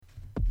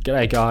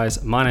G'day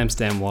guys, my name's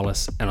Dan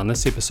Wallace, and on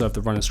this episode of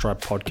the Run and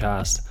Stride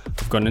podcast,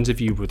 I've got an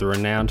interview with a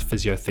renowned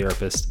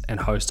physiotherapist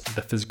and host of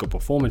the physical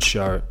performance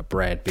show,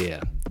 Brad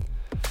Bear.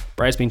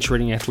 Brad's been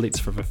treating athletes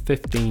for over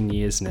 15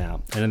 years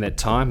now, and in that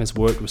time has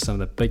worked with some of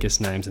the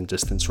biggest names in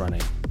distance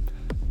running.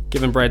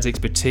 Given Brad's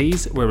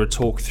expertise, we're able to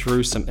talk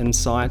through some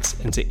insights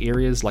into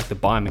areas like the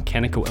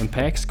biomechanical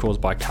impacts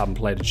caused by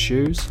carbon-plated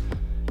shoes,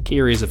 key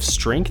areas of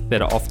strength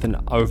that are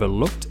often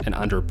overlooked and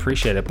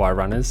underappreciated by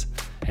runners,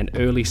 and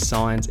early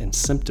signs and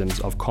symptoms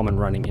of common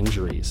running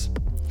injuries.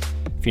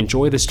 If you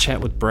enjoy this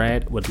chat with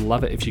Brad, would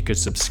love it if you could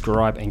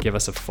subscribe and give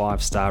us a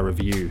 5-star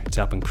review to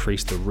help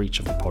increase the reach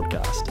of the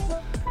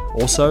podcast.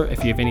 Also,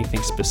 if you have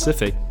anything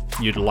specific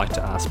you'd like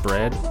to ask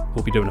Brad,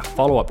 we'll be doing a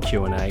follow-up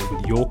Q&A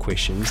with your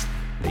questions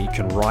that you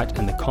can write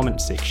in the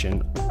comment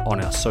section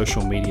on our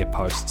social media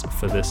posts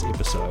for this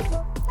episode.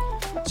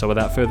 So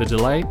without further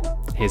delay,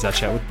 here's our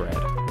chat with Brad.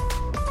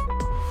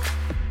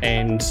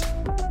 And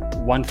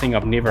one thing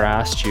I've never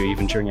asked you,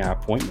 even during our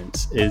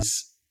appointments,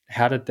 is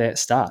how did that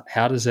start?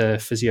 How does a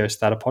physio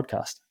start a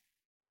podcast?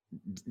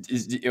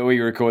 Are we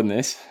recording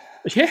this?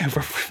 Yeah,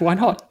 why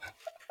not?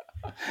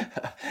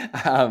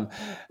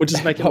 We'll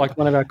just make it like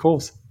one of our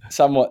calls.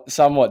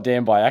 Somewhat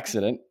Dan by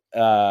accident.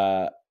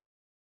 In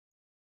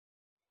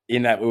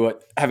that we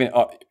were having,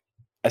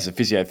 as a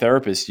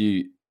physiotherapist,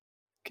 you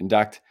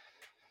conduct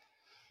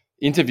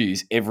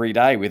interviews every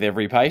day with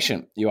every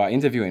patient. You are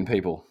interviewing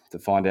people to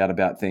find out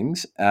about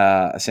things,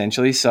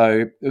 essentially.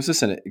 So it was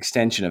just an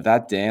extension of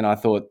that, Dan. I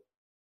thought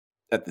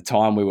at the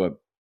time we were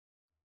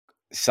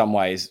some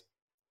ways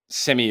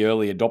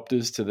semi-early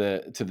adopters to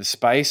the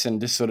space,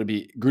 and just sort of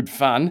be good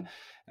fun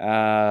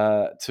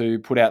to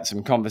put out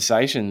some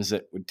conversations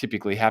that would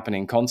typically happen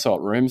in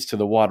consult rooms to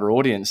the wider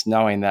audience,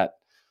 knowing that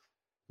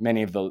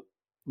many of the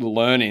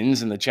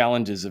learnings and the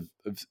challenges of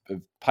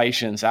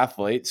patients,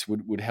 athletes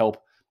would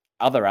help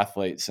other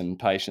athletes and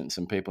patients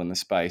and people in the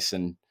space.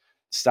 And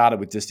started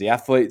with just the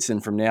athletes,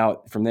 and from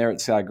there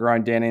it's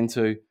grown down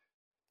into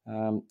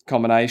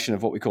combination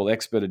of what we call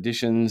expert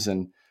editions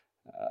and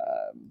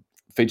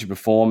featured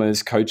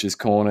performers, coaches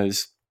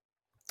corners,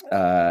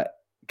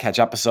 catch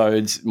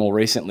episodes more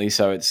recently.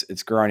 So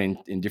it's grown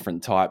in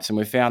different types, and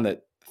we found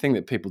that the thing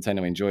that people tend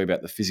to enjoy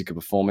about the physical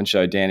performance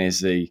show, Dan, is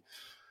the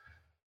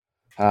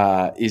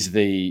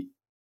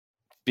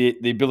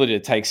ability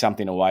to take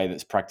something away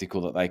that's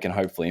practical that they can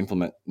hopefully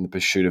implement in the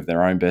pursuit of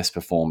their own best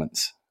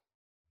performance.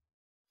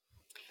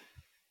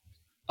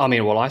 I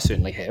mean, well, I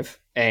certainly have.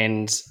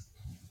 And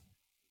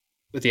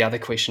the other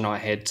question I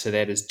had to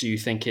that is, do you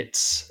think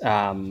it's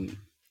has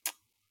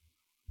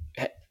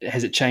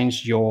it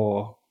changed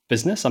your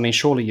business? I mean,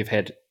 surely you've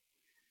had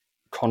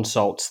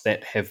consults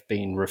that have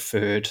been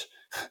referred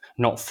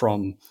not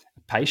from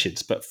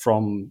patients, but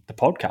from the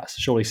podcast.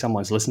 Surely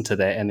someone's listened to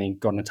that and then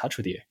got in touch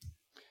with you.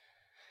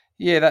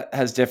 Yeah, that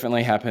has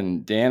definitely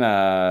happened,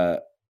 Dan.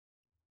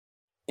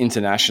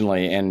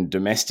 Internationally and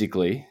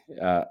domestically.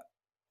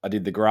 I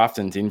did the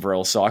Grafton's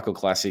Inverell Cycle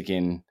Classic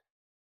in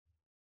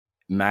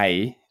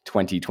May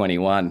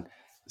 2021.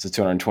 It's a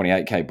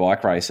 228k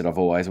bike race that I've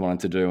always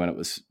wanted to do, and it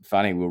was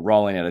funny. We were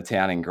rolling out of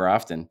town in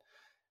Grafton.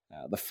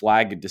 The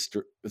flag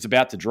was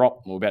about to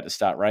drop. We were about to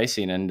start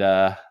racing, and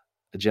a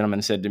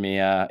gentleman said to me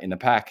in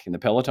the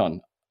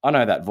peloton, "I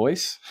know that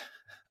voice."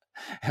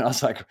 And I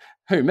was like,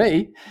 "Who,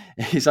 me?"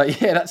 He's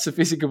like, "Yeah, that's the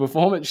physical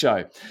performance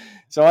show."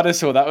 So I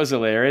just thought that was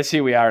hilarious.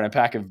 Here we are in a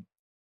pack of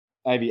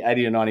maybe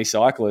 80 or 90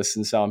 cyclists,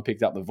 and someone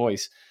picked up the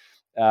voice.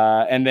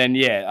 And then,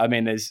 I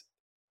mean, there's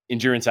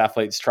endurance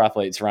athletes,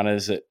 triathletes,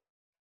 runners that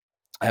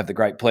I have the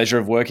great pleasure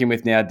of working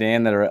with now,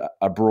 Dan, that are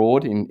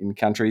abroad in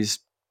countries,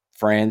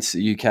 France,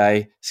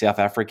 UK, South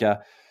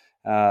Africa,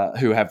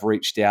 who have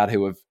reached out,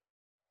 who have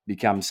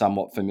become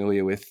somewhat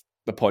familiar with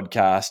the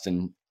podcast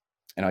and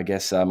I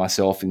guess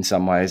myself in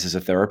some ways as a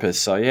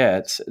therapist. So,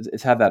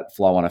 it's had that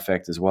flow-on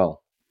effect as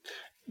well.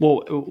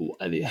 Well,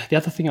 the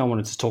other thing I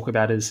wanted to talk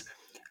about is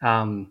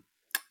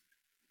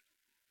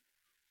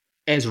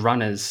as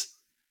runners,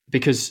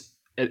 because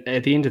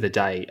at the end of the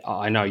day,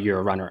 I know you're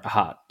a runner at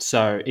heart.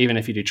 So even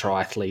if you do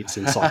triathletes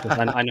and cyclists,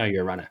 I know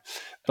you're a runner.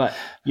 But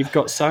you've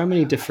got so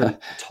many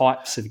different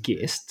types of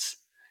guests,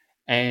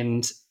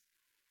 and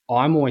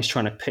I'm always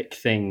trying to pick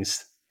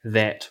things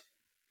that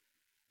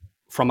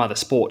from other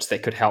sports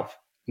that could help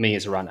me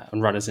as a runner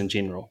and runners in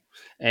general.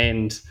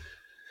 And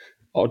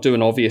I'll do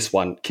an obvious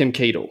one. Kim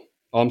Keedle.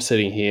 I'm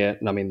sitting here,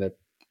 and I mean, the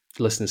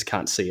listeners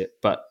can't see it,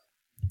 but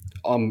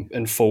I'm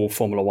in full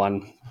Formula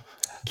One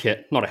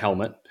kit, not a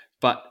helmet.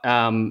 But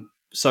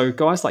so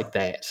guys like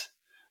that,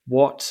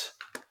 what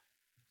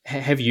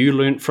have you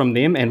learned from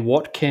them, and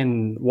what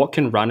can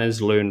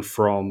runners learn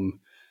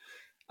from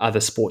other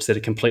sports that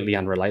are completely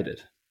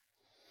unrelated?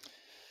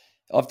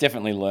 I've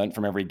definitely learned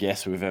from every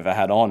guest we've ever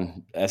had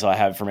on, as I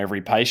have from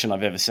every patient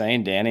I've ever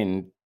seen, Dan,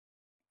 in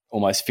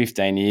almost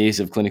 15 years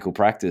of clinical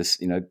practice,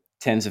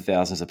 tens of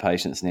thousands of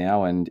patients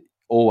now, and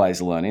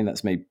always learning.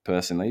 That's me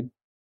personally.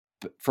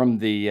 But from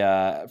the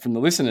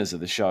listeners of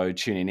the show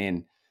tuning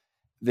in,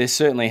 there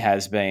certainly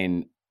has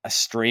been a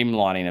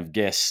streamlining of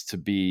guests to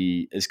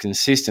be as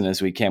consistent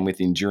as we can with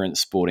the endurance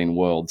sporting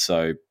world.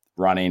 So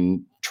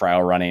running,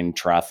 trail running,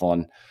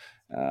 triathlon,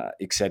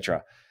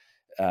 etc.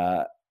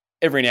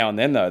 Every now and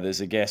then, though,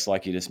 there's a guest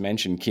like you just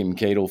mentioned, Kim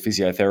Keedle,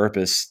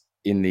 physiotherapist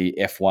in the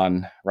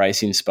F1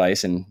 racing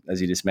space. And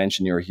as you just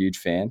mentioned, you're a huge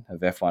fan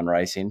of F1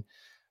 racing,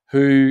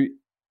 who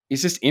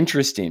is just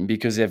interesting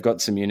because they've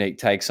got some unique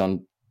takes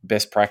on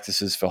best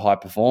practices for high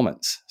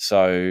performance.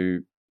 So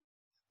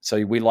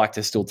we like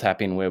to still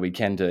tap in where we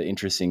can to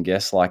interesting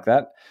guests like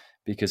that,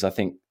 because I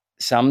think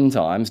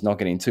sometimes not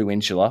getting too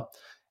insular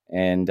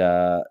and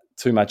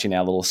too much in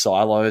our little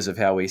silos of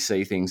how we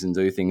see things and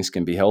do things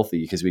can be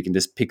healthy, because we can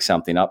just pick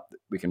something up that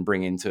we can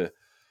bring into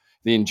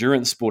the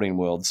endurance sporting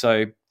world.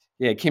 So,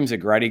 yeah, Kim's a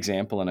great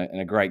example and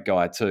a great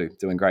guy too,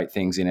 doing great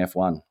things in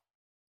F1.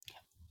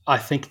 I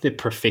think the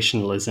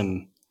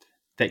professionalism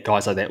that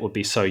guys like that would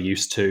be so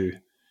used to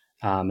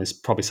is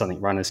probably something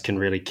runners can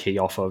really key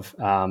off of.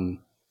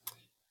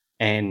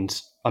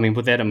 And I mean,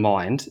 with that in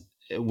mind,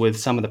 with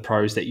some of the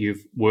pros that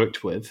you've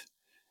worked with,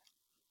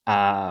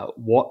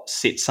 what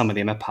sets some of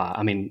them apart?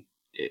 I mean,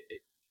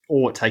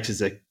 all it takes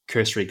is a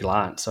cursory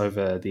glance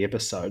over the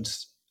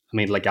episodes. I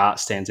mean, Lagarde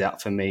stands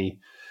out for me.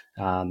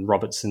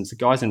 Robertson's, the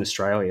guys in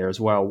Australia as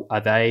well.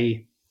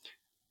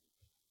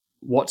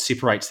 What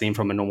separates them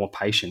from a normal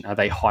patient? Are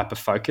they hyper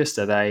focused?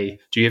 Do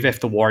you ever have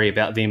to worry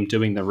about them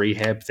doing the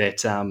rehab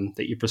that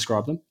you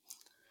prescribe them?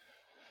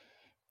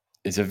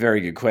 It's a very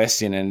good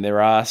question, and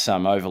there are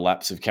some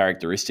overlaps of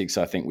characteristics,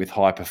 I think, with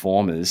high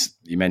performers.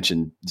 You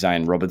mentioned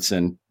Zane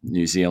Robertson,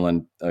 New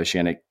Zealand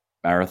Oceanic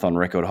Marathon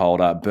record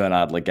holder,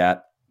 Bernard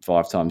Lagat,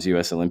 5 times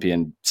US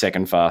Olympian,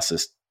 second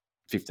fastest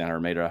 1,500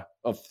 meter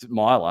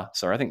miler.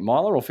 Sorry, I think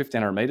miler or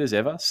 1,500 meters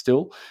ever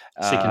still.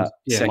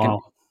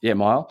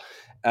 Mile.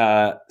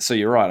 So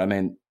you're right. I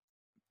mean,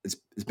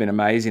 it's been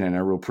amazing and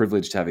a real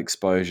privilege to have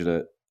exposure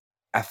to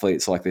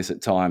athletes like this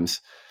at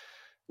times,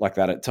 like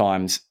that at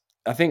times.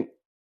 I think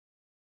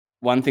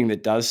one thing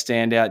that does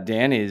stand out,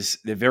 Dan, is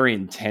they're very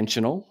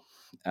intentional.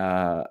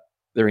 They're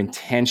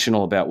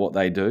intentional about what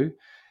they do.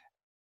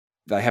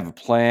 They have a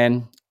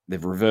plan.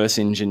 They've reverse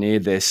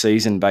engineered their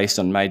season based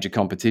on major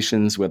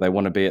competitions where they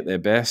want to be at their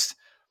best.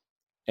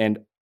 And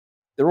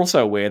they're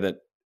also aware that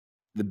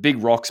the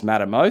big rocks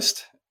matter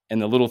most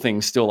and the little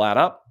things still add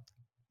up.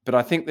 But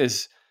I think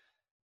there's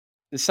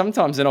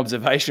sometimes an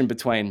observation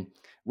between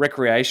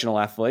recreational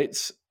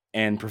athletes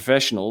and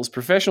professionals.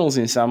 Professionals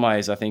in some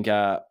ways, I think,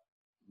 are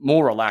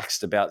more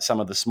relaxed about some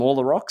of the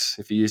smaller rocks,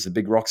 if you use the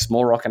big rock,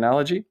 small rock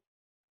analogy.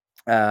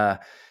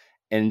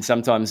 And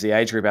sometimes the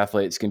age group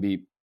athletes can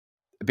be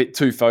a bit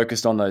too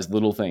focused on those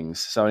little things.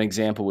 So an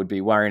example would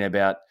be worrying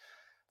about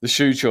the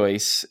shoe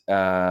choice,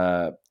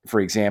 for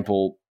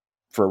example,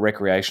 for a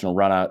recreational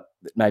runner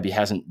that maybe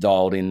hasn't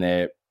dialed in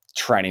their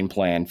training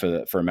plan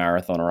for a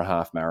marathon or a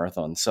half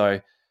marathon. So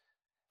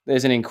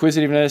there's an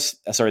inquisitiveness,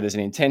 there's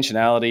an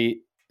intentionality,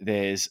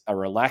 there's a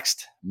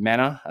relaxed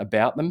manner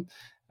about them,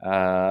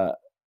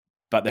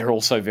 but they're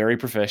also very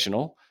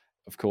professional,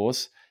 of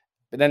course.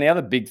 But then the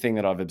other big thing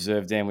that I've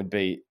observed, Dan, would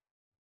be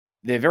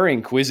they're very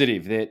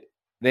inquisitive.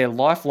 They're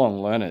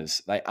lifelong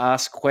learners. They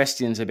ask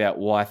questions about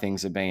why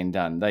things are being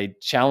done. They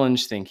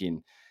challenge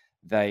thinking.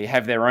 They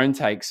have their own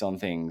take on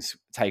things.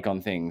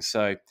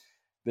 So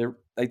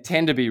they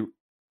tend to be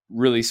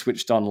really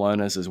switched on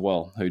learners as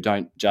well, who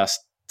don't just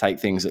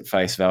take things at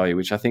face value,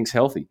 which I think is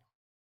healthy.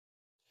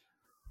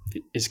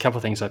 There's a couple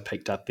of things I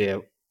picked up there.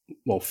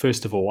 Well,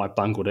 first of all, I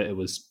bungled it. It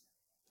was,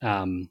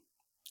 I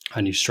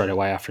knew straight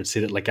away after it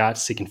said it,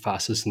 Lagarde's second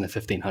fastest in the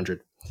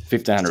 1,500.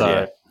 1,500,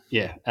 so,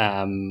 yeah.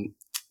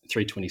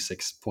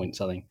 326 point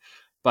something.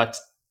 But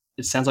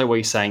it sounds like what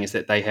you're saying is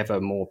that they have a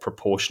more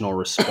proportional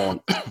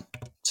response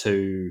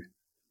to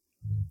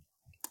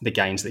the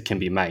gains that can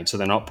be made. So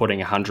they're not putting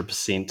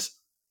 100%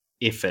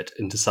 effort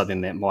into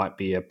something that might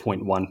be a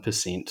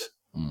 0.1%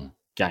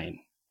 gain.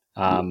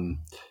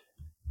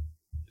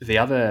 The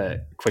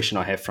other question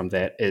I have from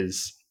that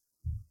is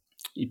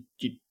you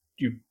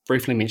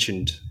briefly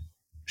mentioned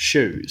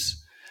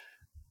shoes.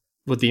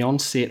 With the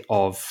onset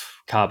of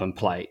carbon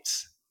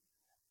plates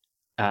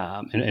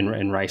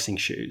in racing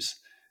shoes,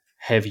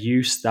 have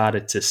you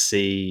started to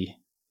see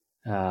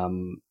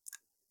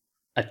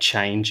a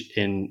change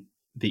in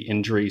the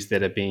injuries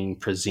that are being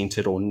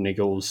presented or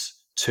niggles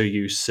to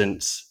you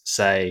since,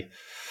 say,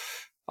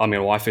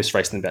 I first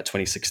raced in about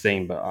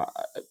 2016, but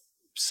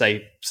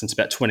say since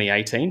about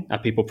 2018? Are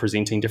people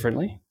presenting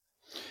differently?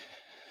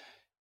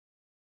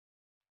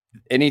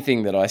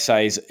 Anything that I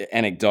say is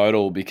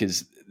anecdotal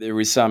because there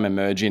is some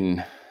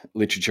emerging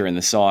literature in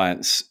the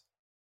science.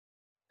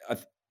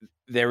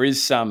 There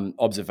is some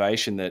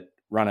observation that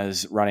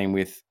runners running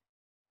with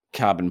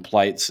carbon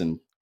plates and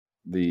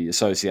the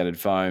associated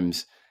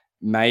foams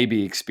may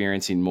be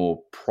experiencing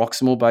more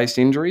proximal-based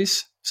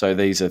injuries. So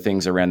these are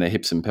things around their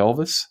hips and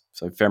pelvis.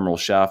 So femoral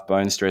shaft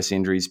bone stress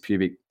injuries,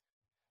 pubic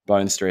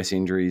bone stress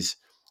injuries,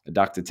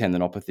 adductor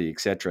tendinopathy,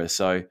 etc.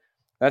 So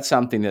that's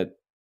something that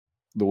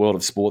the world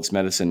of sports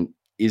medicine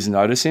is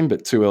noticing,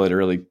 but too early to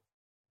really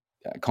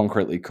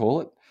concretely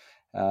call it.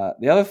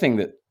 The other thing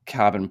that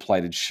carbon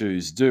plated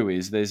shoes do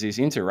is there's this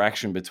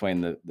interaction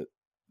between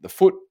the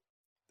foot,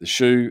 the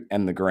shoe,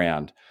 and the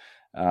ground.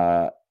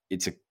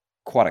 It's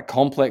quite a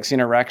complex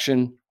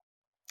interaction.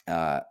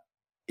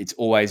 It's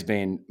always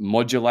been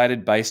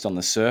modulated based on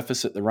the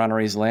surface that the runner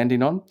is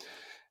landing on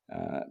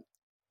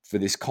for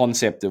this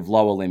concept of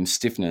lower limb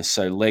stiffness,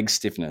 so leg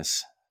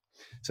stiffness.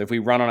 So if we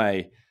run on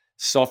a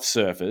soft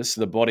surface,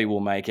 the body will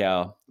make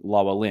our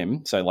lower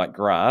limb, so like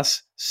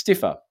grass,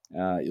 stiffer.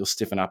 You'll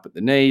stiffen up at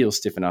the knee, you'll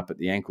stiffen up at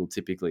the ankle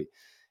typically.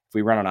 If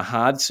we run on a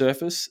hard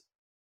surface,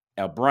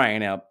 our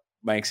brain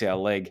makes our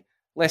leg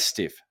less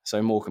stiff,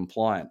 so more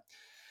compliant.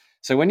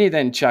 So when you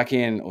then chuck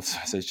in, or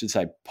so I should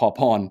say pop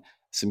on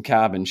some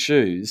carbon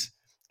shoes,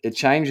 it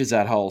changes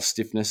that whole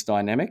stiffness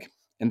dynamic,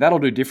 and that'll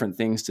do different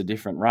things to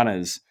different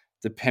runners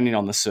depending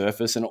on the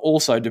surface and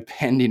also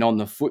depending on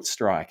the foot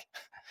strike.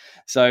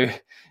 So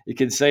you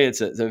can see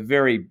it's a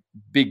very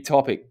big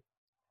topic.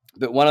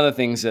 But one of the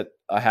things that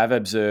I have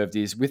observed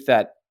is with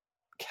that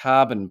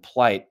carbon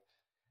plate,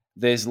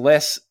 there's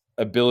less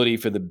ability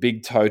for the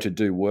big toe to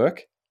do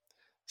work.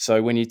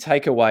 So when you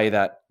take away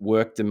that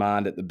work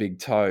demand at the big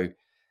toe,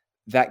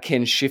 that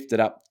can shift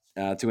it up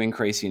to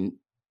increase in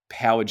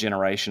power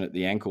generation at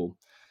the ankle.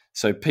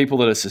 So people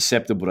that are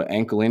susceptible to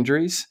ankle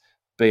injuries,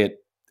 be it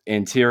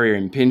anterior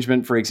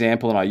impingement, for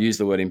example, and I use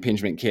the word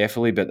impingement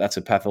carefully, but that's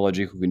a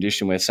pathological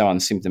condition where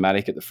someone's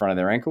symptomatic at the front of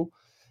their ankle,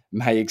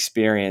 may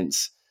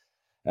experience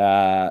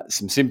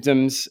some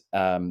symptoms.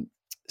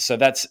 So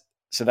that's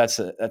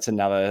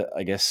another,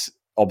 I guess,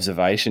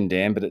 observation,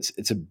 Dan. But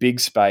it's a big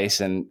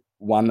space and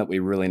one that we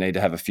really need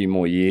to have a few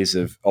more years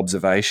of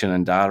observation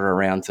and data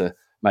around to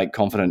make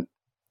confident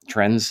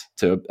trends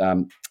to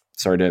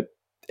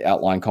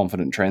outline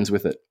confident trends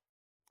with it.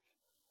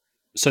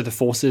 So the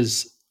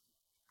forces,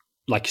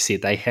 like you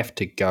said, they have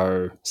to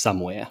go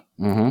somewhere.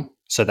 Mm-hmm.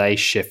 So they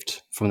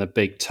shift from the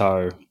big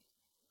toe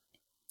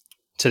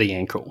to the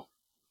ankle.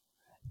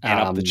 And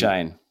up the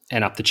chain.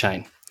 And up the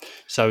chain.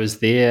 So is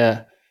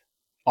there,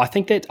 I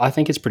think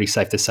it's pretty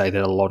safe to say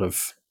that a lot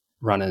of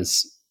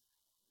runners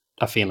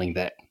are feeling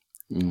that.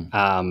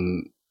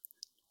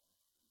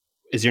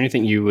 Is there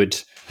anything you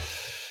would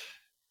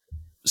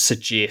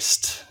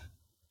suggest?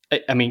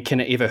 I mean, can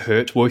it ever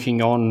hurt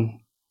working on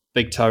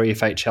big toe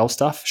FHL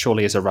stuff?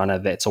 Surely as a runner,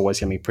 that's always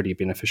going to be pretty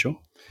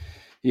beneficial.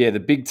 Yeah,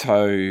 the big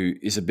toe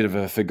is a bit of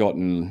a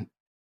forgotten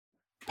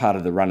part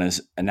of the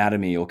runner's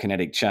anatomy or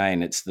kinetic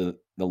chain. It's the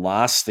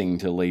last thing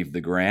to leave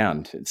the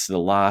ground. It's the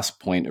last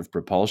point of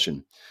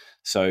propulsion.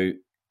 So a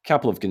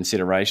couple of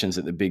considerations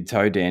at the big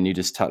toe, Dan, you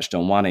just touched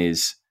on. One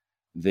is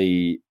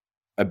the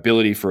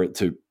ability for it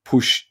to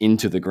push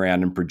into the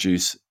ground and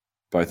produce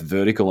both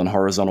vertical and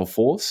horizontal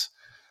force.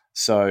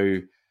 So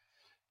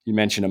you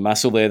mentioned a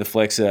muscle there, the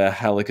flexor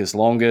hallucis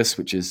longus,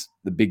 which is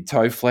the big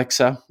toe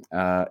flexor.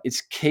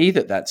 It's key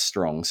that that's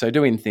strong. So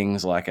doing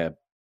things like a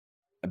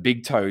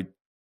big toe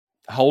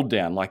hold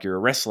down, like you're a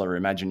wrestler.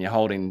 Imagine you're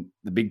holding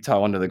the big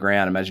toe onto the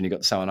ground. Imagine you've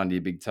got someone under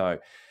your big toe.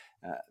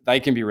 They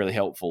can be really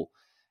helpful.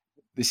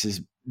 This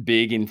is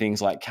big in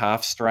things like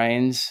calf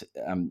strains.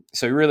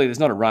 So really there's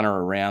not a runner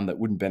around that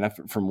wouldn't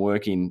benefit from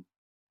working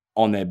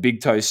on their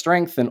big toe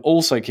strength and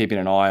also keeping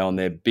an eye on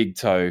their big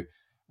toe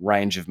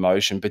range of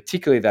motion,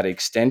 particularly that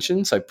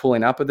extension. So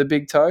pulling up at the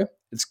big toe,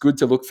 it's good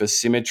to look for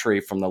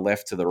symmetry from the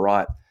left to the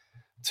right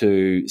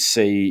to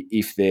see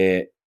if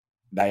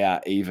they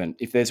are even.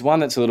 If there's one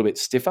that's a little bit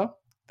stiffer,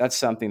 that's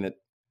something that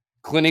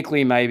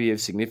clinically may be of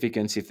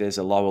significance if there's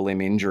a lower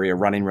limb injury, a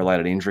running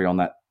related injury on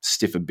that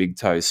stiffer big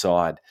toe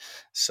side.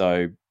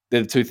 So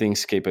they're the two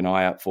things to keep an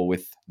eye out for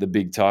with the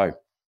big toe.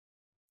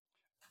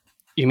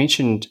 You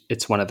mentioned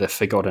it's one of the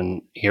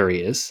forgotten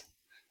areas.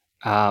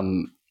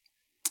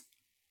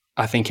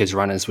 I think as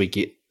runners, we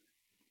get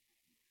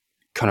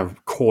kind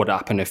of caught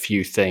up in a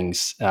few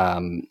things.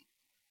 Glutes,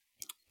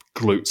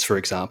 for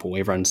example,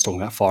 everyone's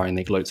talking about firing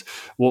their glutes.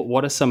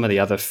 What are some of the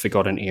other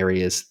forgotten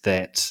areas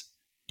that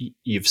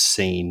you've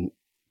seen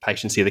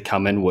patients either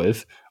come in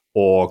with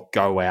or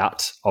go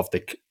out of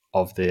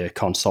the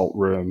consult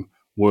room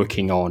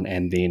working on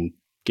and then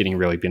getting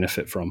really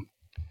benefit from?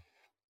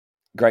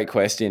 Great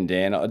question,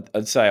 Dan.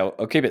 I'd say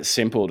I'll keep it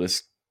simple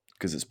just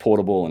because it's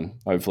portable and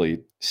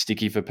hopefully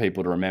sticky for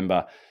people to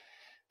remember.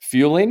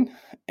 Fueling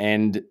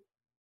and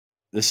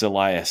the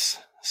soleus.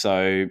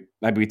 So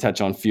maybe we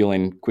touch on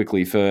fueling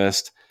quickly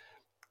first.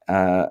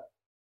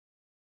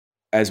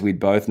 As we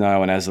both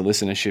know and as the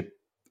listenership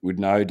would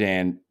know,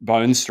 Dan,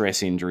 bone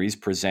stress injuries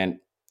present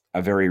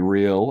a very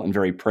real and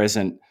very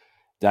present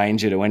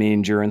danger to any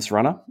endurance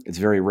runner. It's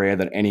very rare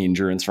that any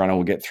endurance runner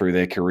will get through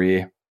their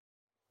career,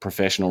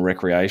 professional,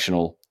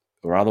 recreational,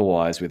 or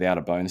otherwise, without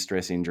a bone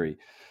stress injury.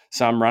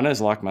 Some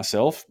runners, like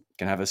myself,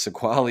 can have a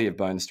sequelae of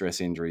bone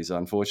stress injuries.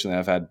 Unfortunately,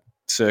 I've had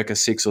circa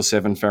 6 or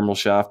 7 femoral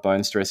shaft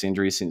bone stress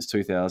injuries since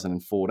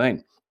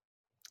 2014.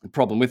 The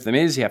problem with them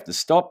is you have to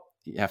stop,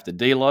 you have to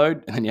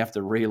deload, and then you have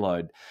to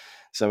reload.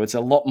 So it's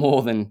a lot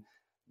more than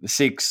the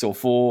 6 or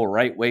 4 or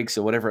 8 weeks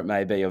or whatever it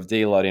may be of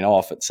deloading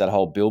off. It's that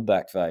whole build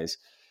back phase.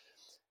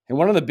 And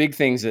one of the big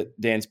things that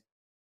Dan's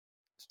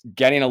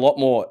gaining a lot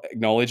more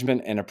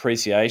acknowledgement and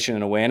appreciation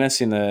and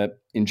awareness in the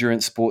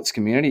endurance sports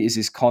community is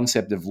this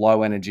concept of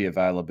low energy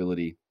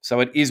availability. So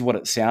it is what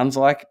it sounds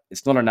like.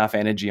 It's not enough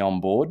energy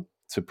on board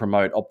to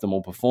promote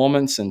optimal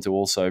performance and to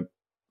also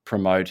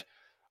promote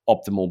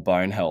optimal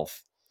bone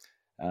health.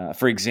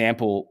 For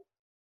example,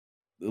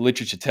 the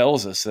literature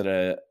tells us that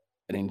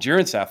an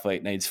endurance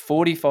athlete needs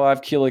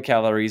 45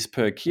 kilocalories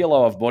per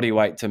kilo of body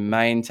weight to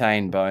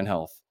maintain bone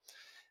health.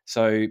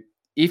 So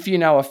if you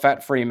know a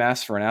fat-free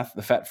mass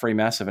the fat-free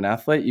mass of an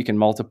athlete, you can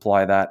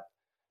multiply that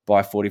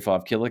by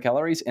 45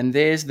 kilocalories, and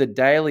there's the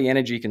daily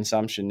energy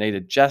consumption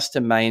needed just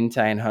to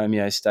maintain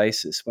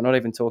homeostasis. We're not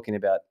even talking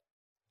about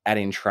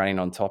adding training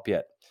on top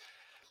yet.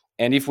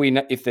 And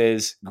if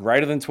there's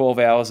greater than 12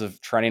 hours of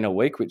training a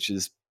week, which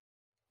is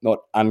not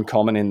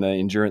uncommon in the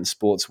endurance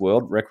sports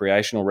world,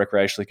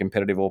 recreationally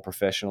competitive or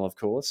professional, of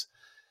course,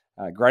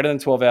 greater than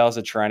 12 hours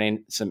of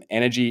training, some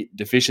energy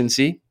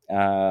deficiency,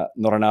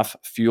 not enough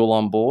fuel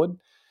on board,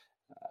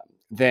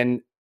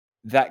 then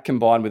that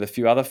combined with a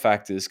few other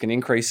factors can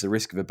increase the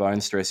risk of a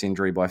bone stress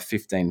injury by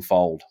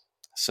 15-fold.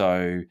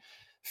 So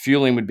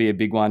fueling would be a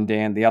big one,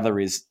 Dan. The other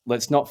is,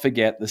 let's not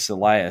forget the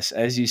soleus.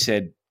 As you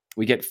said,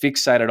 we get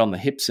fixated on the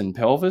hips and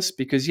pelvis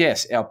because,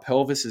 yes, our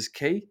pelvis is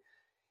key.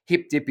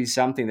 Hip dip is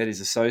something that is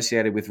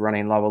associated with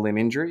running lower limb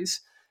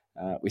injuries.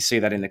 We see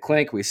that in the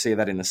clinic. We see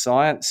that in the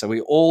science. So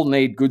we all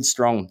need good,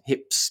 strong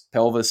hips,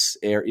 pelvis,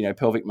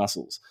 pelvic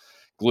muscles,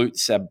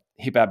 glutes,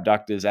 hip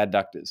abductors,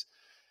 adductors.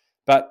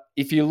 But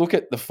if you look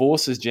at the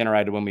forces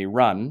generated when we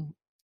run,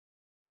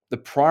 the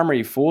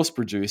primary force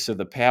producer,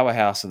 the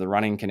powerhouse of the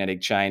running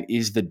kinetic chain,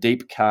 is the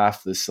deep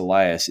calf, the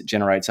soleus. It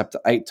generates up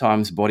to 8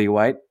 times body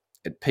weight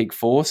at peak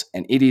force,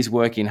 and it is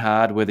working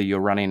hard whether you're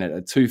running at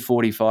a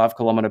 2:45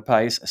 kilometer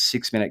pace, a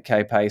 6-minute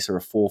K pace, or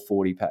a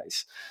 4:40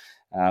 pace.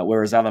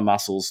 Whereas other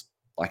muscles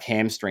like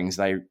hamstrings,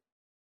 they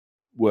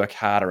work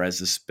harder as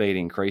the speed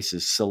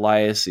increases.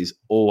 Soleus is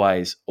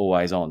always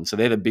on. So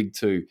they're the big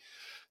two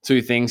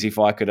things, if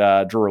I could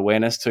draw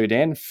awareness to,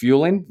 Dan: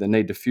 fueling, the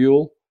need to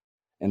fuel,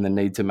 and the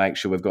need to make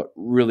sure we've got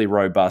really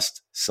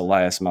robust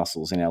soleus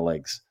muscles in our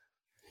legs.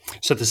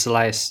 So the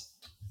soleus,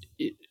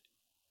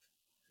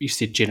 you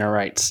said,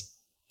 generates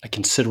a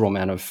considerable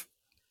amount of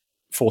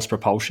force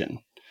propulsion.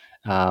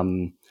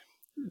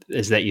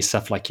 Is that your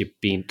stuff like your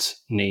bent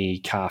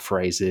knee, calf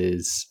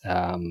raises,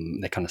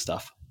 that kind of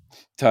stuff?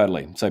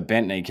 Totally. So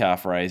bent knee,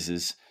 calf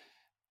raises,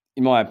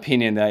 in my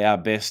opinion, they are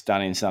best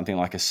done in something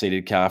like a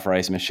seated calf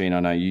raise machine. I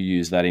know you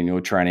use that in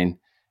your training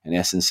and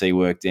S&C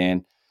work,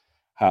 Dan,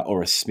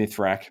 or a Smith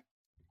rack,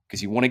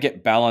 because you want to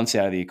get balance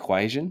out of the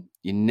equation.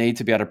 You need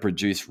to be able to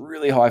produce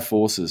really high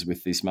forces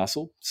with this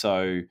muscle.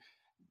 So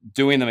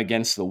doing them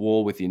against the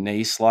wall with your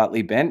knees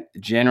slightly bent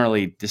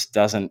generally just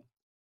doesn't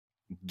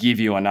give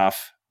you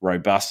enough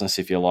robustness,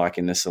 if you like,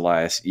 in the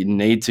soleus. You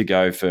need to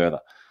go further.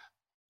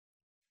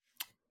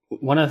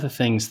 One of the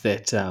things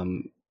that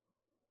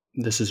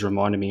this is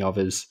reminding me of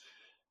is,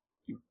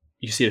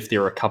 you said if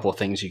there were a couple of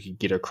things you could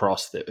get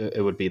across, that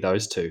it would be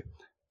those two.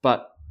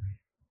 But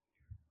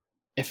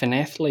if an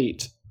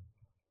athlete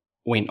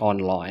went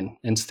online,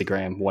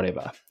 Instagram,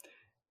 whatever,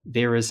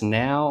 there is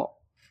now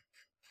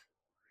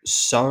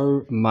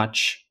so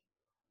much,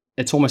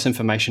 it's almost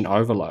information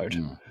overload,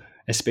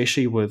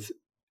 especially with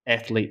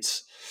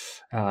athletes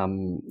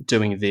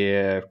doing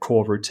their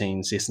core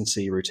routines,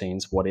 S&C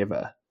routines,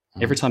 whatever.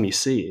 Every time you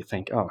see it, you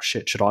think, oh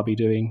shit, should I be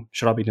doing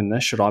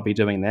this? Should I be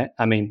doing that?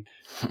 I mean,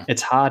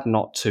 it's hard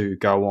not to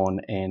go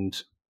on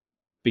and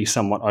be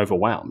somewhat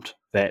overwhelmed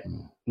that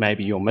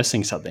maybe you're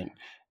missing something.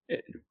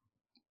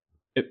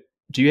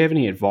 Do you have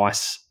any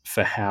advice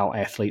for how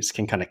athletes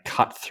can kind of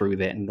cut through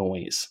that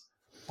noise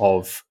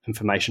of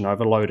information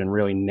overload and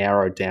really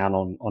narrow down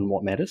on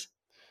what matters?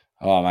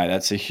 Oh, mate,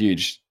 that's a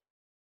huge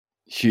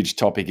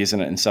topic,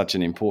 isn't it? And such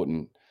an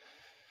important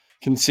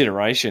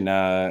consideration.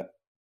 I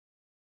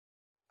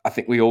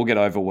think we all get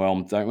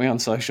overwhelmed, don't we, on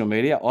social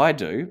media? I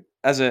do.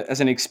 As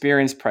an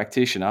experienced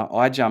practitioner,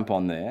 I jump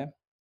on there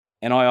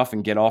and I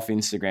often get off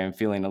Instagram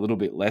feeling a little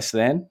bit less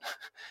than,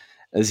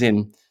 as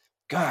in,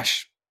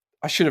 gosh,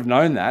 I should have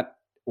known that.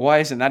 Why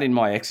isn't that in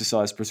my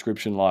exercise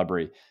prescription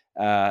library?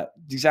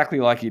 Exactly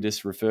like you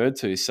just referred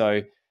to.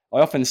 So I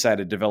often say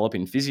to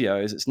developing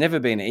physios, it's never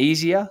been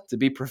easier to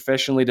be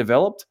professionally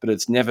developed, but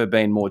it's never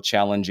been more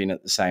challenging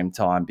at the same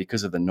time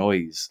because of the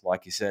noise,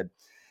 like you said.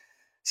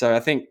 So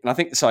I think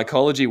the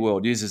psychology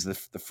world uses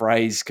the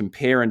phrase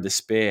compare and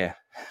despair.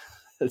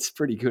 That's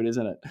pretty good,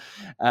 isn't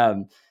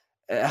it?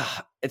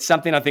 It's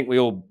something I think we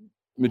all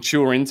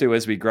mature into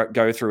as we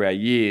go through our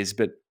years.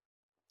 But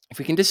if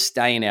we can just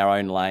stay in our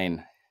own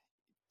lane,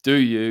 do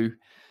you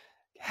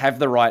have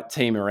the right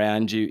team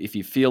around you? If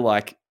you feel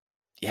like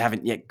you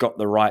haven't yet got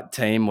the right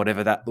team,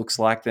 whatever that looks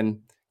like,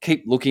 then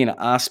keep looking,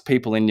 ask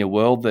people in your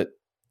world that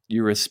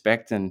you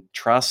respect and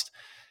trust,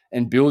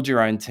 and build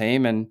your own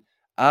team and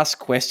ask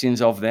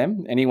questions of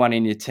them. Anyone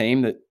in your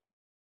team that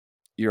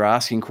you're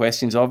asking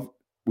questions of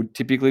would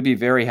typically be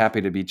very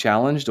happy to be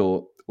challenged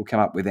or come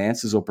up with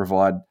answers or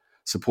provide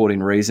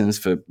supporting reasons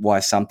for why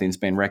something's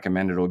been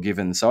recommended or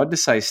given. So I'd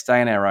just say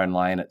stay in our own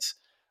lane. It's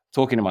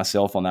talking to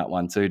myself on that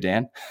one too,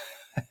 Dan.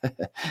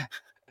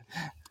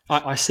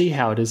 I see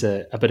how it is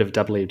a bit of a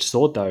double-edged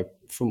sword, though,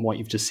 from what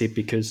you've just said,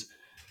 because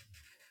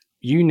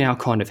you now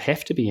kind of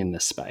have to be in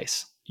this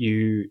space.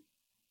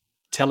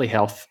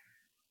 Telehealth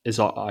is,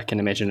 I can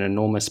imagine, an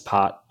enormous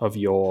part of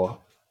your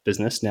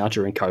business now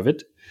during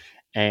COVID,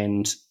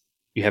 and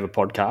you have a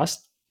podcast,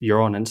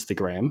 you're on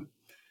Instagram.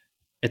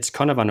 It's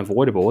kind of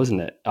unavoidable, isn't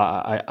it?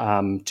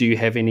 Do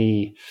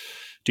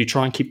you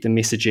try and keep the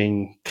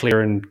messaging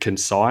clear and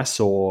concise,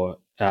 or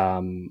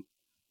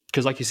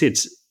because like you said,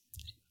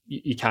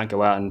 you can't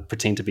go out and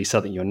pretend to be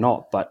something you're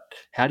not, but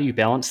how do you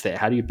balance that?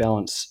 How do you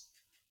balance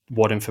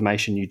what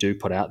information you do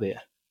put out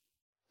there?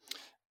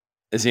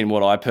 As in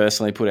what I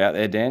personally put out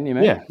there, Dan, you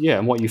mean? Yeah,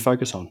 and what you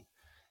focus on.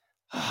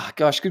 Oh,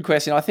 gosh, good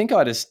question. I think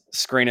I just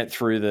screen it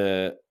through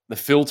the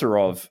filter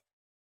of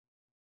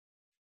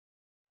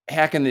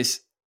how can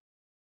this...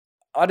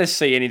 I just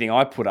see anything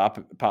I put up,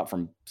 apart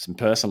from some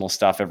personal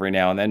stuff every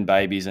now and then,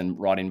 babies and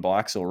riding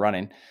bikes or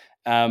running,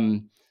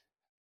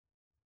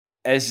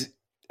 has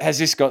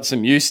this got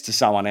some use to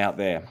someone out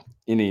there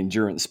in the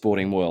endurance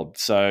sporting world?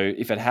 So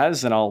if it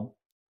has, then I'll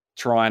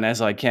try and, as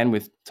I can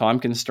with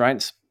time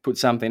constraints, put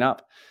something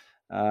up.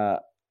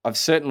 I've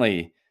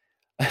certainly,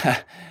 I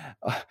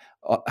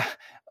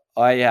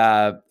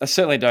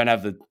certainly don't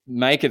have the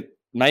make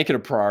it a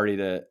priority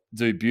to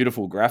do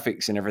beautiful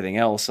graphics and everything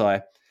else.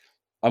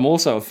 I'm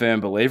also a firm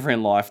believer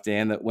in life,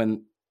 Dan, that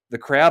when the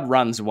crowd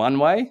runs one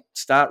way,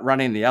 start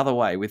running the other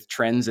way with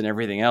trends and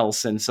everything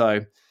else. And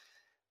so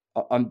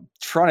I'm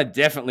trying to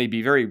definitely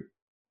be very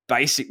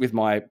basic with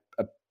my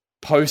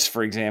posts,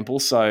 for example.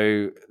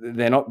 So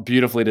they're not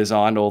beautifully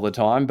designed all the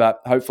time,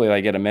 but hopefully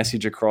they get a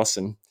message across.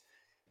 And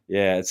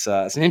yeah, it's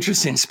an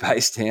interesting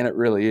space, Dan. It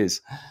really is.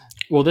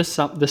 Well, this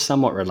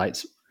somewhat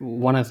relates.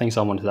 One of the things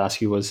I wanted to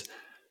ask you was,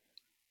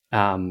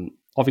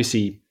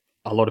 obviously,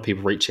 a lot of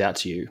people reach out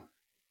to you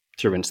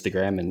through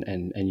Instagram,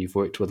 and you've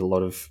worked with a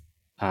lot of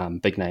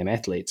big name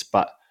athletes.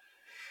 But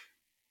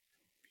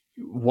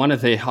one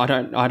of the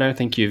I don't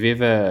think you've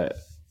ever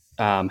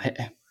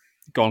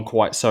gone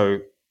quite so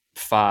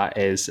far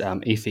as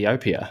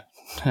Ethiopia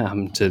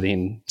to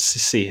then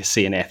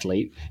see an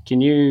athlete.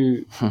 Can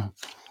you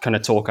kind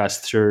of talk us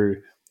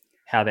through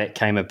how that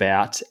came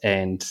about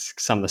and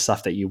some of the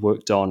stuff that you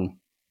worked on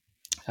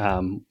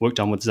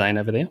with Zane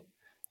over there?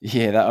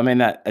 Yeah,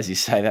 that as you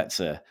say,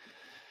 that's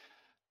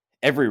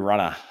every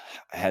runner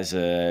has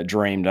a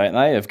dream, don't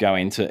they, of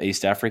going to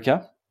East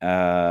Africa.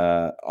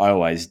 I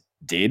always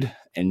did.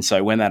 And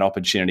so when that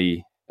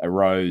opportunity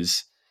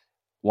arose,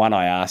 one,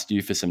 I asked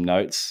you for some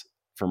notes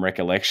from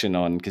recollection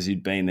on, because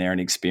you'd been there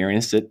and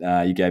experienced it.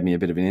 You gave me a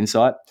bit of an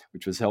insight,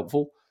 which was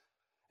helpful.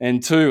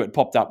 And two, it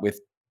popped up with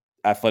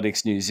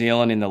Athletics New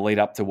Zealand in the lead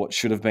up to what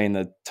should have been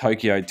the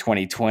Tokyo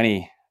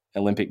 2020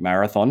 Olympic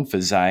marathon for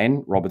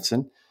Zane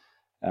Robertson.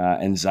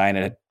 And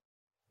Zane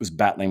was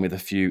battling with a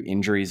few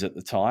injuries at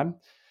the time.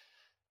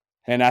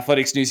 And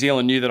Athletics New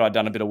Zealand knew that I'd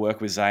done a bit of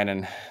work with Zane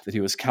and that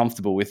he was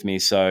comfortable with me.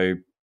 So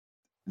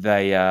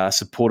they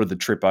supported the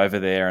trip over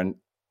there. And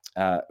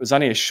it was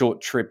only a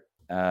short trip,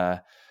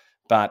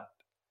 but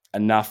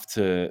enough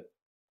to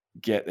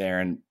get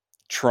there and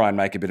try and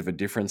make a bit of a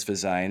difference for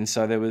Zane.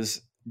 So there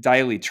was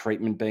daily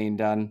treatment being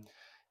done.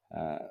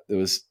 There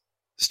was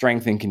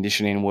strength and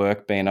conditioning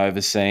work being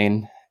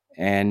overseen.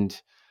 And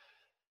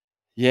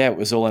yeah, it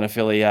was all in a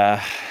fairly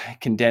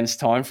condensed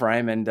time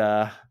frame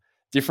and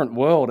different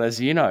world, as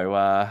you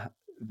know.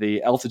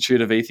 The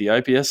altitude of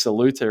Ethiopia,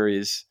 Saluta,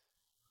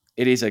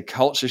 is a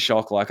culture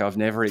shock like I've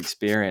never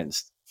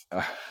experienced.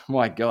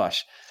 My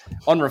gosh.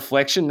 On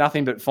reflection,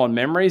 nothing but fond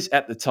memories.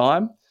 At the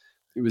time,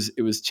 it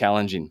was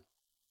challenging.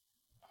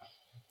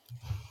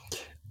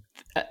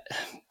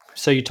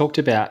 So you talked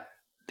about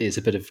there's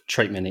a bit of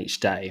treatment each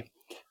day,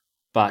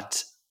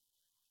 but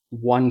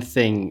one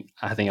thing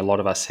I think a lot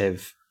of us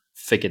have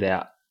figured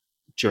out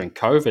during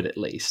COVID, at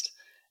least,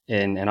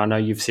 and I know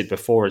you've said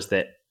before, is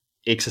that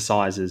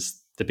exercise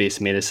is the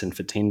best medicine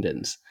for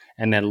tendons,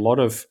 and that a lot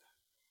of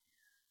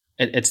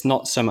it's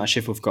not so much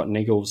if we've got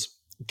niggles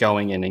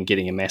going in and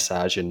getting a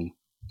massage and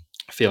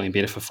feeling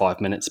better for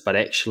 5 minutes, but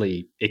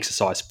actually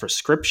exercise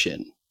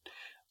prescription.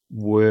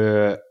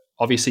 Were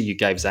obviously you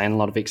gave Zane a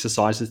lot of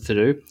exercises to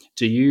do.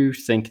 Do you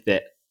think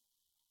that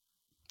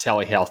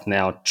telehealth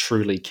now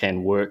truly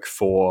can work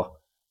for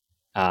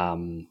a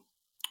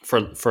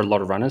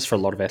lot of runners, for a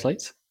lot of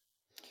athletes?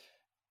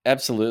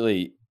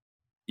 Absolutely.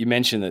 You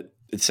mentioned that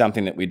it's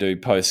something that we do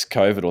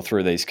post-COVID or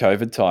through these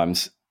COVID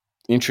times.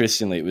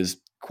 Interestingly, it was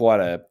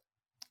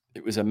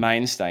a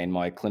mainstay in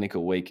my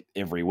clinical week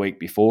every week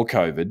before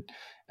COVID,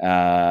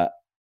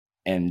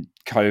 and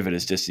COVID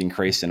has just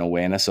increased an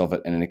awareness of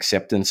it and an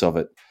acceptance of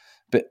it.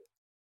 But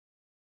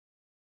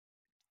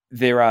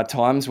there are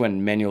times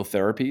when manual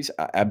therapies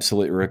are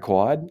absolutely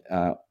required.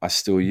 I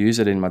still use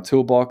it in my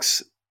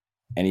toolbox.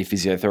 Any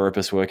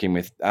physiotherapist working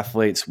with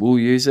athletes will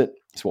use it.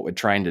 It's what we're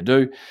trained to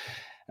do,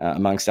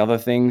 amongst other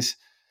things.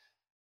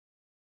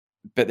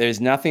 But there's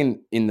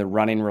nothing in the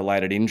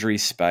running-related injury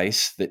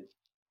space that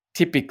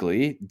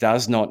typically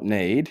does not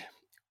need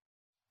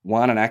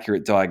one, an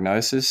accurate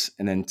diagnosis,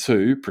 and then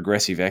two,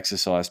 progressive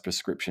exercise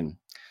prescription.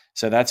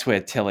 So that's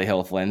where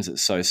telehealth lends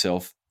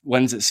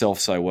itself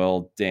so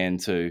well, Dan,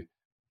 to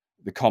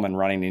the common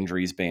running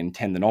injuries being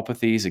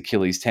tendinopathies,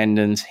 Achilles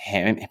tendons,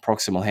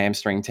 proximal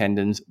hamstring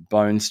tendons,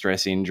 bone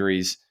stress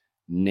injuries,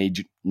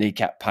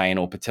 kneecap pain,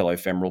 or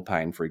patellofemoral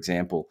pain, for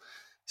example.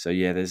 So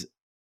yeah, there's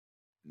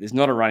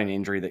not a running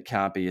injury that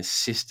can't be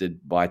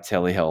assisted by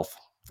telehealth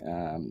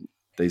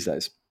these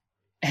days.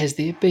 Has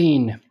there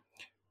been,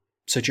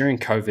 so during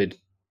COVID,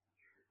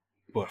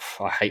 well,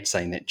 I hate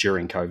saying that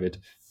during COVID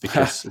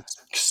because it's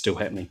still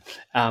happening.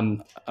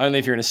 Only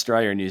if you're in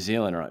Australia or New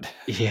Zealand, right?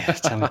 Yeah,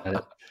 tell me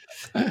about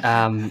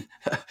it.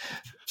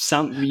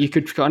 You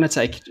could kind of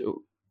take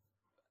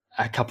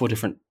a couple of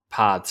different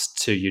paths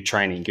to your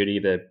training. You could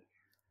either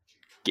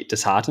get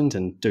disheartened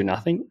and do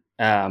nothing.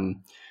 A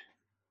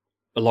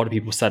lot of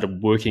people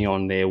started working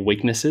on their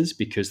weaknesses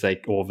because they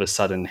all of a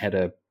sudden had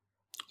a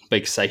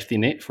big safety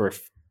net for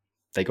if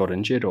they got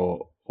injured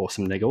or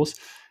some niggles.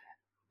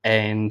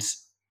 And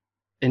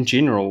in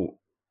general,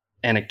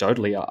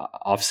 anecdotally,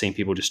 I've seen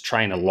people just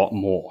train a lot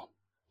more.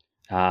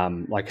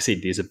 Like I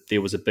said,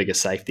 there was a bigger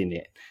safety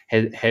net.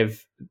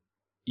 Have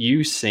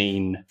you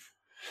seen,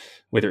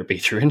 whether it be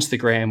through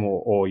Instagram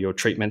or your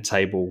treatment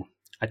table,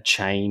 a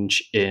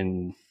change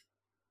in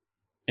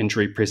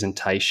injury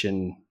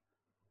presentation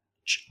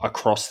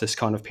across this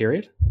kind of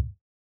period?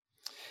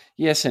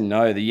 Yes and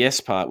no. The yes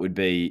part would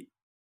be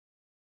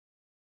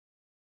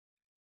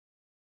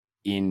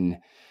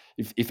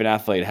if an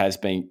athlete has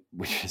been,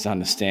 which is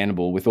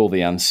understandable, with all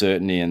the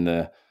uncertainty and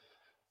the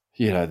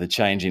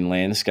changing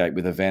landscape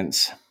with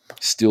events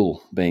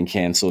still being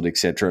cancelled,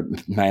 etc.,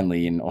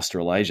 mainly in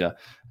Australasia,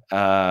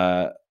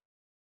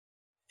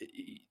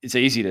 it's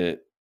easy to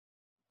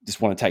just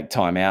want to take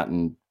time out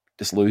and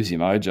just lose your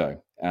mojo.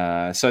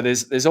 So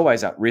there's always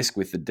that risk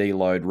with the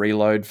deload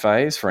reload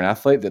phase for an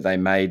athlete that they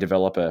may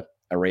develop a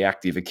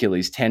reactive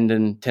Achilles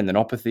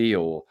tendinopathy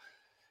or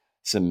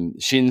some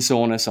shin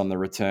soreness on the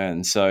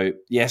return. So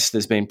yes,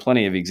 there's been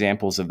plenty of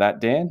examples of that,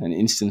 Dan, and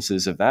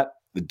instances of that,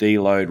 the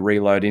deload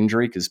reload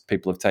injury, because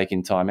people have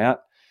taken time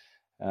out.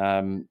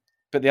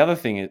 But the other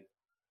thing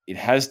it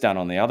has done,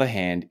 on the other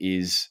hand,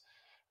 is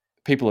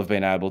people have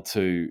been able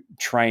to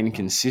train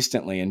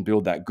consistently and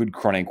build that good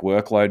chronic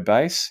workload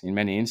base in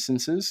many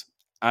instances,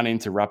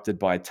 uninterrupted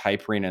by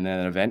tapering and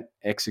then event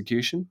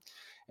execution.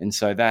 And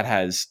so that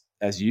has,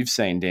 as you've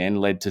seen, Dan,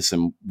 led to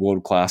some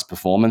world-class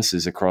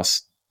performances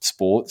across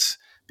sports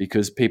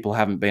because people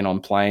haven't been on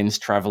planes,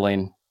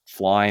 traveling,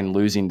 flying,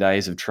 losing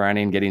days of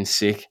training, getting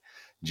sick,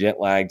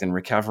 jet lagged and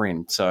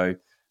recovering. So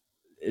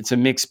it's a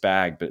mixed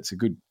bag, but it's a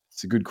good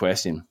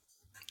question.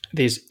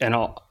 I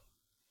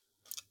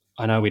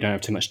know we don't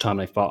have too much time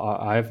left, but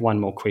I have one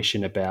more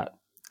question about,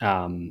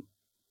 you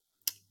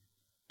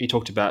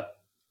talked about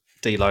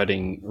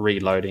deloading,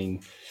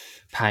 reloading,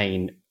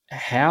 pain.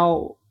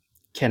 How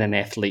can an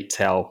athlete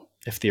tell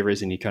if there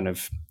is any kind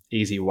of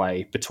easy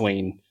way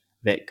between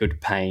that good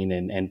pain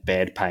and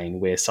bad pain,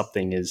 where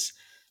something is,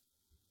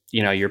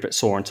 you're a bit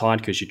sore and tired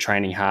because you're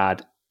training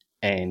hard,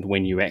 and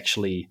when you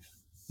actually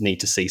need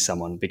to see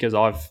someone? Because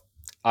I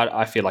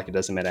feel like it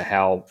doesn't matter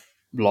how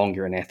long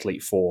you're an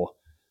athlete for,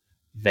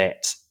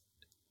 that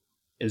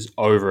is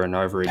over and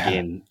over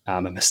again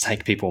a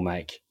mistake people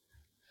make.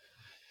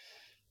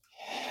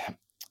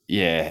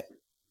 Yeah,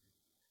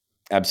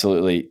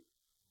 absolutely.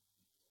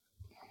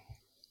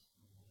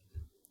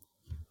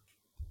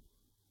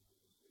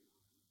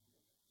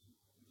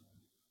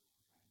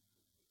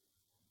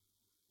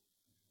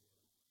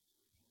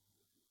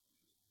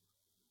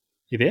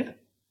 You there?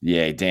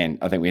 Yeah, Dan,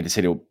 I think we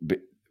should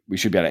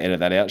be able to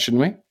edit that out,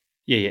 shouldn't we?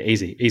 Yeah,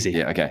 easy.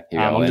 Yeah, okay.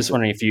 I'm just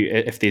wondering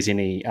if there's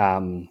any,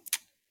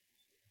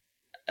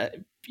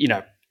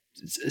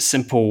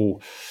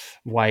 simple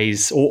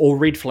ways or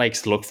red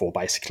flags to look for,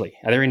 basically.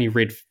 Are there any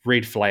red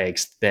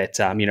flags that,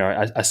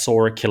 a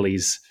sore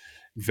Achilles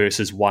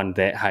versus one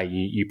that, hey,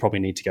 you probably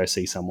need to go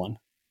see someone?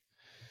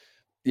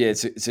 Yeah,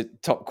 it's a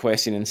top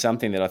question, and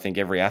something that I think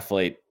every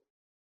athlete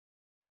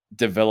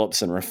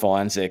develops and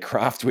refines their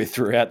craft with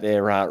throughout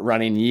their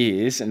running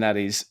years, and that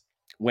is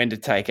when to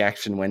take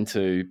action, when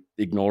to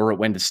ignore it,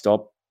 when to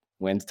stop,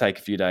 when to take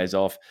a few days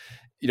off,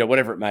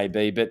 whatever it may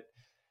be. But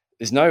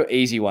there's no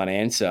easy one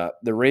answer.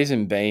 The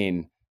reason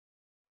being,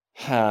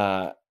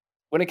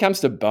 when it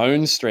comes to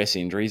bone stress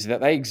injuries, that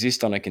they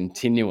exist on a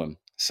continuum.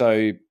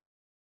 So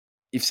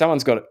if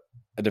someone's got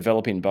a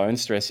developing bone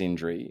stress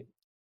injury,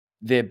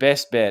 their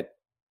best bet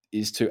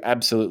is to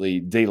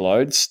absolutely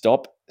deload,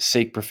 stop,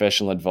 seek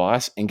professional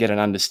advice, and get an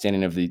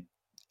understanding of the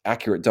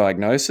accurate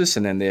diagnosis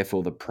and then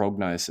therefore the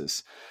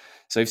prognosis.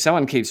 So if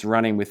someone keeps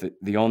running with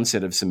the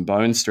onset of some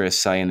bone stress,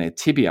 say in their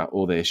tibia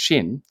or their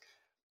shin,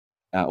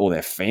 or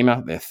their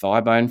femur, their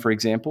thigh bone, for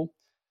example,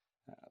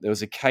 there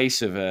was a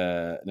case of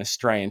an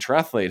Australian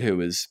triathlete who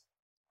was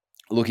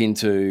looking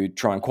to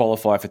try and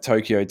qualify for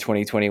Tokyo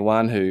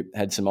 2021, who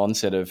had some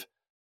onset of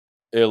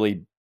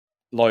early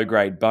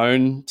low-grade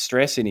bone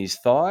stress in his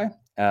thigh,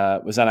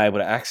 was unable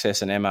to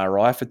access an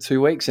MRI for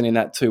 2 weeks, and in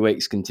that 2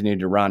 weeks continued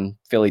to run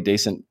fairly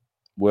decent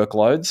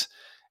workloads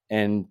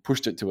and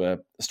pushed it to a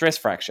stress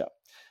fracture.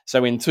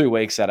 So in 2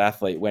 weeks, that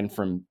athlete went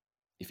from,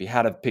 if he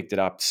had have picked it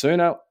up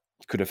sooner,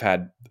 he could have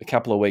had a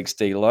couple of weeks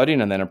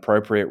deloading and then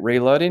appropriate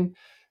reloading.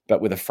 But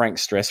with a frank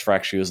stress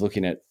fracture, he was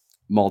looking at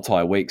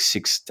multi-weeks,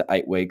 6 to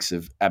 8 weeks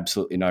of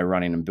absolutely no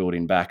running and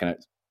building back, and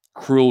it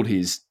cruelled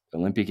his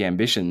Olympic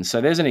ambitions.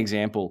 So there's an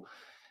example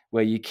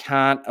where you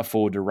can't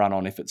afford to run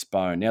on if it's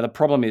bone. Now, the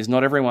problem is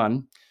not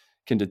everyone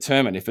can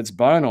determine if it's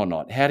bone or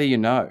not. How do you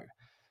know?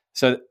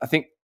 So I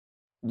think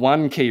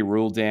one key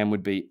rule, Dan,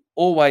 would be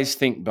always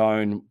think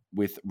bone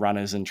with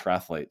runners and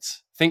triathletes.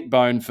 Think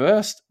bone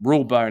first,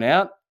 rule bone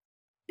out.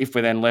 If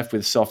we're then left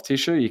with soft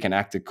tissue, you can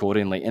act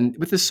accordingly. And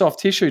with the soft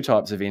tissue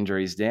types of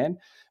injuries, Dan,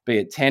 be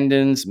it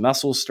tendons,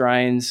 muscle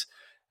strains,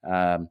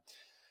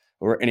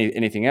 or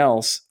anything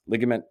else,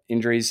 ligament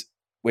injuries,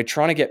 we're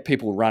trying to get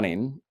people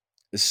running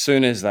as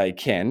soon as they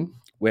can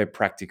where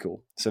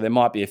practical. So there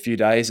might be a few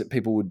days that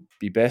people would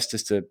be best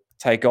just to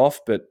take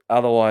off, but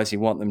otherwise you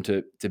want them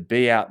to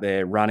be out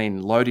there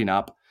running, loading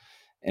up,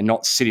 and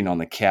not sitting on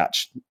the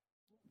couch,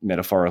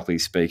 metaphorically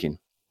speaking.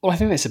 Well, I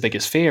think that's the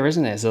biggest fear,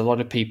 isn't it? There's a lot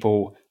of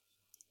people,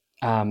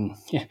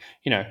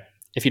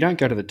 if you don't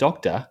go to the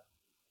doctor,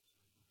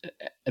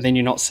 then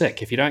you're not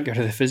sick. If you don't go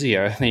to the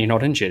physio, then you're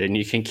not injured and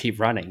you can keep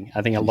running.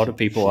 I think a lot of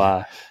people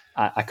are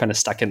kind of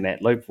stuck in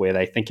that loop where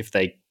they think if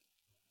they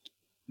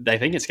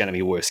think it's going to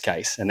be worst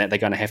case and that they're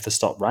going to have to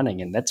stop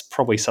running. And that's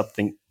probably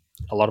something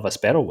a lot of us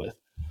battle with.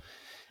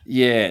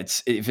 Yeah,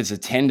 if it's a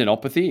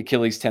tendinopathy,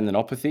 Achilles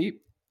tendinopathy,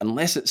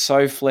 unless it's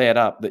so flared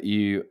up that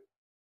you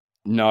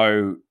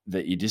know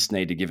that you just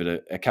need to give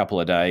it a couple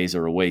of days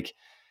or a week,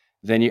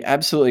 then you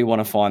absolutely want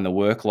to find the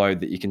workload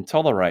that you can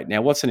tolerate.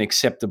 Now, what's an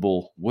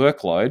acceptable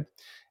workload?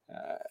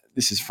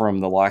 This is from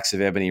the likes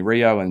of Ebony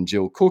Rio and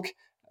Jill Cook,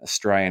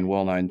 Australian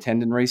well-known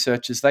tendon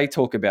researchers. They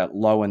talk about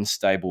low and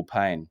stable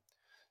pain.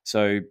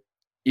 So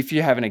if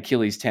you have an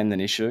Achilles tendon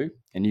issue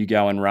and you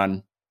go and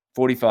run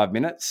 45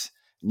 minutes,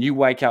 and you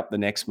wake up the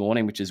next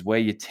morning, which is where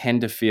you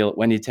tend to feel it,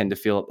 when you tend to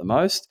feel it the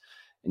most,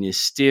 and you're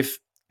stiff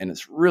and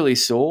it's really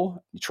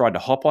sore, you tried to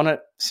hop on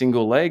it,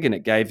 single leg, and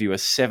it gave you a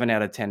 7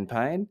 out of 10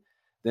 pain,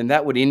 then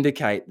that would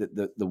indicate that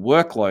the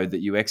workload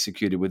that you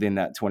executed within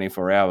that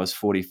 24 hours,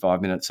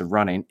 45 minutes of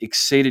running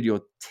exceeded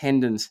your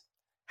tendon's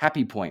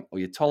happy point or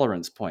your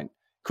tolerance point.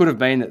 Could have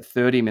been that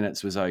 30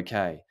 minutes was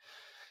okay.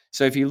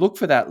 So if you look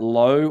for that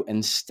low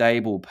and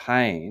stable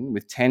pain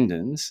with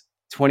tendons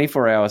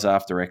 24 hours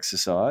after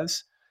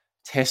exercise,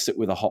 test it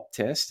with a hop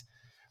test,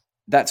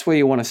 that's where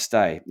you want to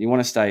stay. You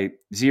want to stay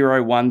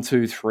 0, 1,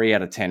 2, 3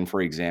 out of 10,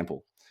 for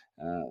example.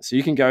 So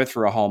you can go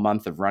through a whole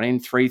month of running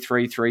 3,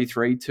 3, 3,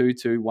 3, 2,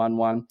 2, 1,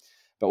 1.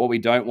 But what we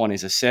don't want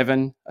is a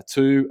 7, a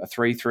 2, a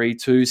 3, 3,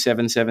 2,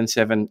 7, 7,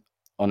 7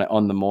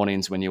 on the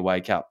mornings when you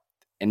wake up.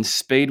 And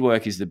speed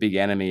work is the big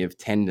enemy of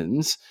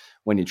tendons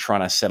when you're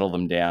trying to settle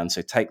them down.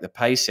 So take the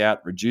pace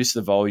out, reduce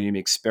the volume,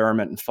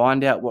 experiment, and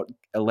find out what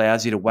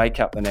allows you to wake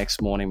up the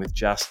next morning with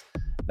just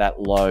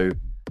that low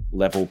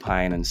level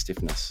pain and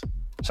stiffness.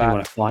 So you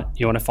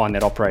want to find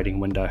that operating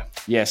window.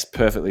 Yes,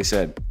 perfectly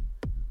said.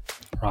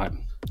 Right.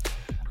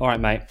 All right,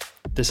 mate.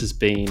 This has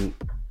been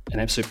an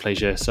absolute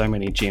pleasure. So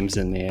many gems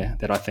in there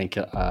that I think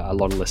a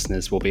lot of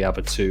listeners will be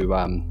able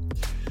to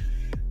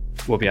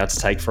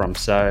take from.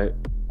 So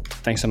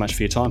thanks so much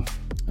for your time.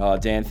 Oh,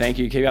 Dan, thank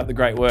you. Keep up the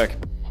great work.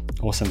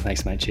 Awesome.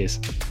 Thanks, mate. Cheers.